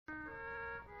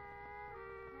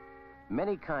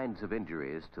Many kinds of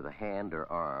injuries to the hand or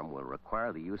arm will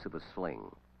require the use of a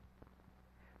sling.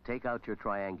 Take out your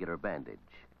triangular bandage.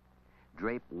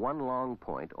 Drape one long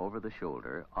point over the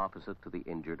shoulder opposite to the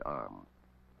injured arm.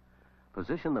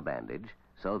 Position the bandage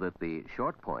so that the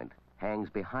short point hangs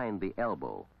behind the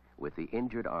elbow with the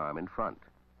injured arm in front.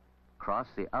 Cross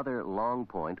the other long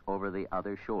point over the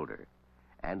other shoulder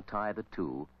and tie the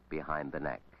two behind the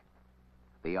neck.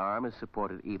 The arm is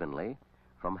supported evenly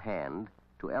from hand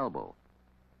to elbow.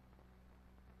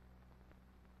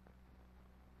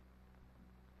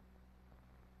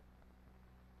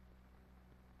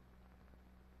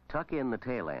 Tuck in the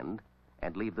tail end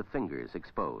and leave the fingers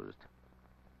exposed.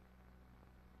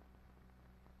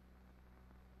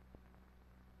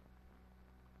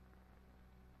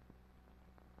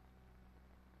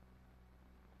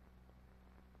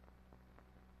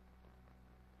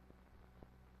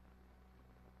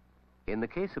 In the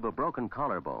case of a broken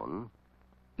collarbone,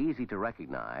 easy to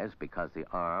recognize because the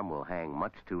arm will hang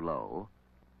much too low,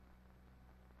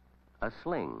 a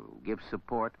sling gives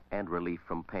support and relief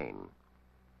from pain.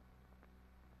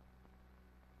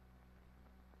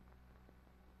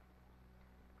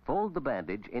 Fold the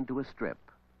bandage into a strip.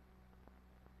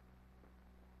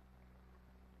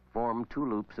 Form two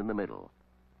loops in the middle.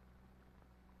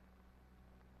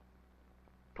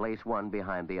 Place one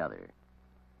behind the other.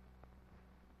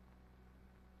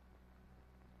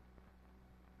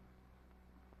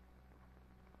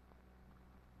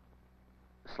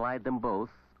 Slide them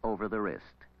both over the wrist.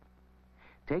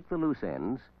 Take the loose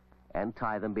ends and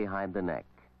tie them behind the neck,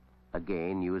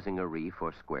 again using a reef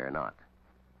or square knot.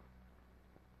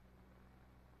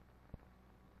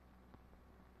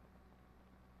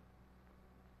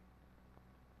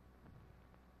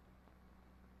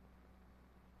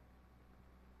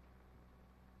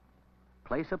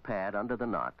 Place a pad under the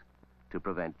knot to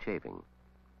prevent chafing.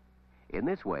 In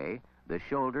this way, the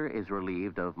shoulder is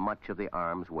relieved of much of the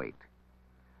arm's weight.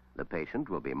 The patient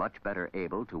will be much better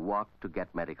able to walk to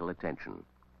get medical attention.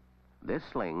 This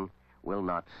sling will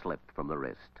not slip from the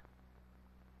wrist.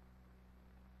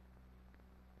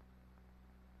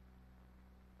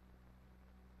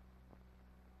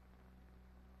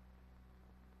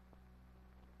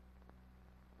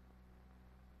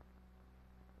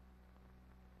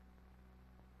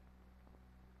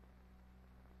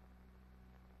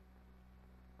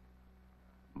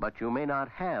 But you may not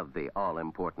have the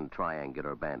all-important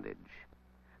triangular bandage.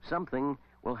 Something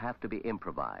will have to be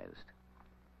improvised.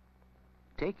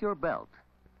 Take your belt,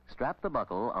 strap the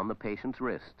buckle on the patient's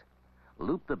wrist,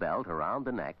 loop the belt around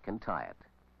the neck and tie it.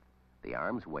 The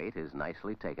arm's weight is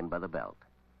nicely taken by the belt.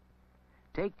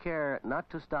 Take care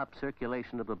not to stop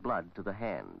circulation of the blood to the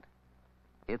hand.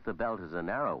 If the belt is a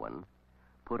narrow one,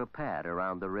 put a pad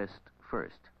around the wrist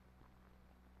first.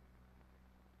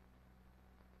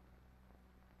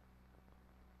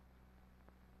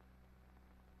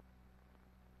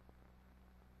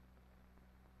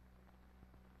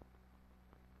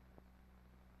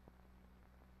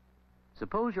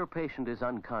 Suppose your patient is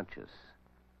unconscious.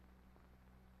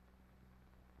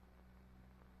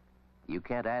 You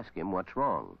can't ask him what's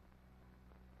wrong.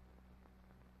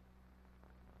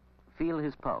 Feel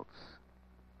his pulse.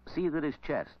 See that his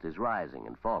chest is rising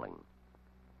and falling.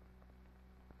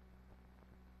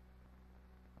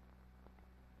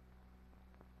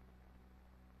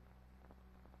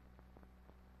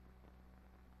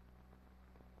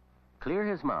 Clear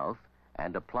his mouth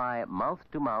and apply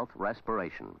mouth-to-mouth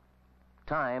respiration.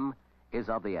 Time is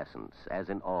of the essence, as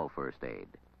in all first aid.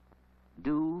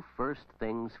 Do first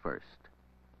things first.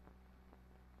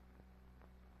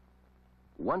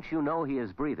 Once you know he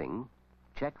is breathing,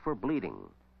 check for bleeding.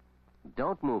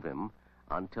 Don't move him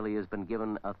until he has been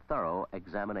given a thorough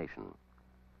examination.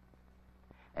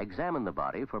 Examine the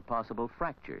body for possible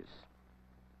fractures.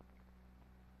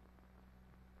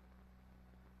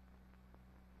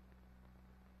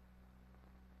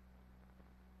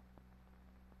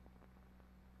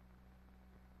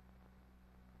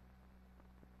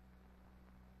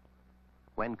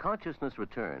 When consciousness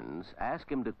returns, ask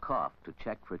him to cough to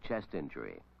check for chest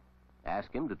injury.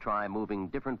 Ask him to try moving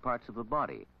different parts of the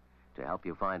body to help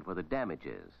you find where the damage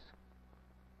is.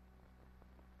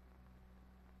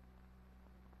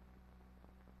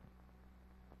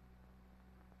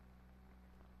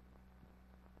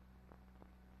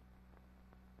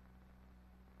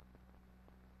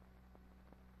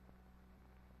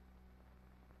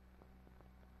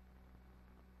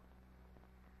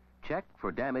 Check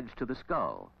for damage to the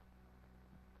skull.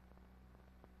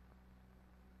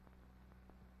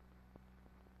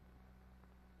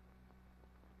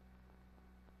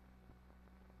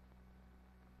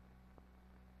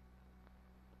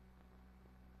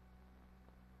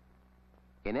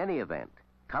 In any event,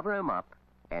 cover him up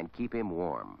and keep him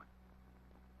warm.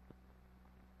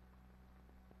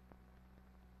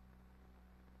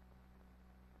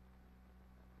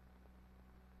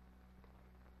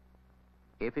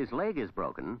 If his leg is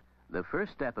broken, the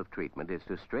first step of treatment is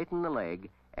to straighten the leg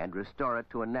and restore it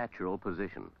to a natural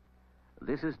position.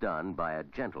 This is done by a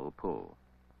gentle pull.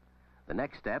 The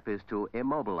next step is to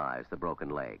immobilize the broken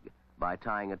leg by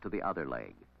tying it to the other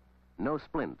leg. No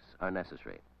splints are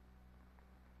necessary.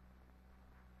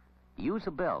 Use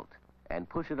a belt and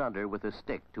push it under with a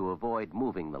stick to avoid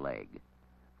moving the leg.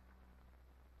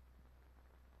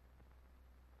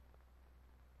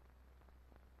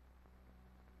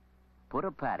 Put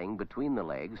a padding between the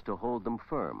legs to hold them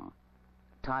firm.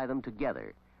 Tie them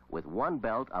together with one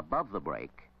belt above the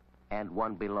break and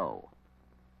one below.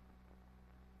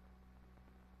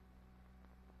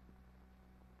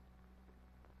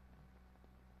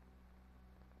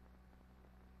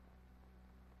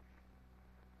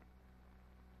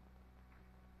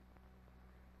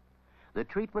 The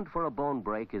treatment for a bone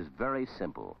break is very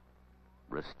simple.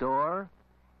 Restore,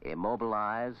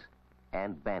 immobilize,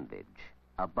 and bandage,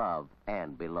 above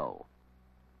and below.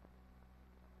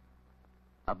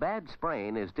 A bad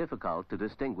sprain is difficult to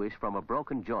distinguish from a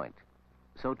broken joint,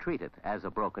 so treat it as a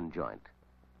broken joint.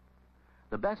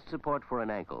 The best support for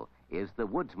an ankle is the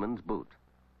woodsman's boot.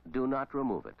 Do not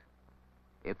remove it.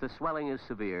 If the swelling is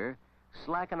severe,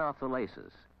 slacken off the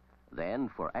laces. Then,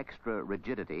 for extra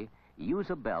rigidity, use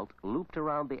a belt looped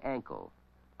around the ankle,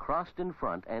 crossed in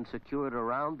front and secured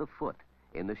around the foot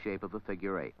in the shape of a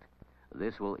figure 8.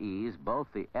 This will ease both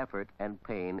the effort and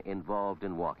pain involved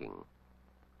in walking.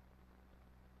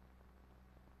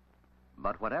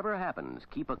 But whatever happens,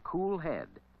 keep a cool head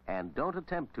and don't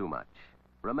attempt too much.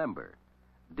 Remember,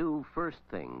 do first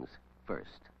things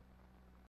first.